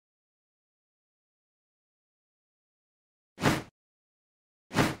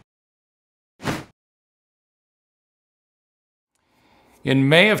In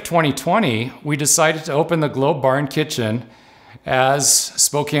May of 2020, we decided to open the Globe Bar and Kitchen as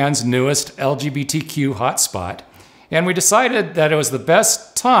Spokane's newest LGBTQ hotspot. And we decided that it was the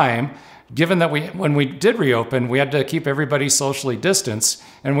best time, given that when we did reopen, we had to keep everybody socially distanced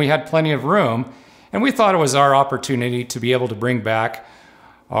and we had plenty of room. And we thought it was our opportunity to be able to bring back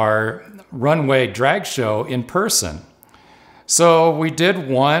our runway drag show in person. So we did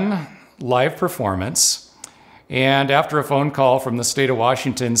one live performance, and after a phone call from the state of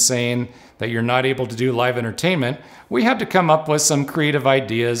Washington saying that you're not able to do live entertainment, we had to come up with some creative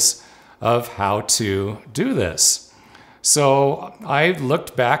ideas of how to do this. So I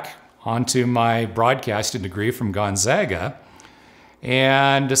looked back onto my broadcasting degree from Gonzaga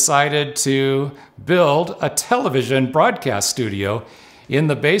and decided to build a television broadcast studio in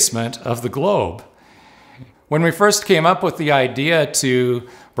the basement of the Globe. When we first came up with the idea to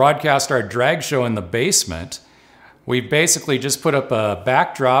broadcast our drag show in the basement, we basically just put up a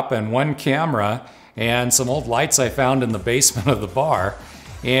backdrop and one camera and some old lights I found in the basement of the bar.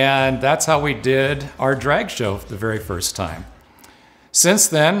 And that's how we did our drag show the very first time. Since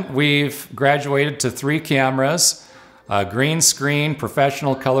then, we've graduated to 3 cameras, a green screen,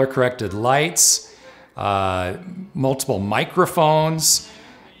 professional color-corrected lights, multiple microphones,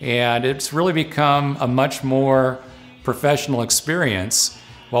 and it's really become a much more professional experience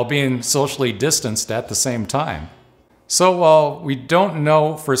while being socially distanced at the same time. So while we don't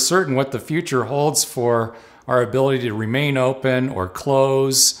know for certain what the future holds for our ability to remain open or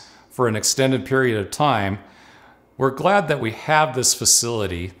close for an extended period of time, we're glad that we have this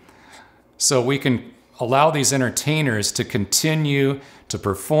facility so we can allow these entertainers to continue to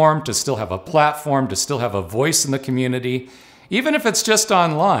perform, to still have a platform, to still have a voice in the community. Even if it's just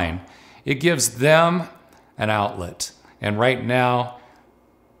online, it gives them an outlet. And right now,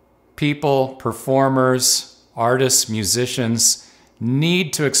 people, performers, artists, musicians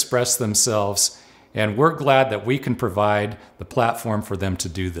need to express themselves, and we're glad that we can provide the platform for them to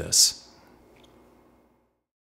do this.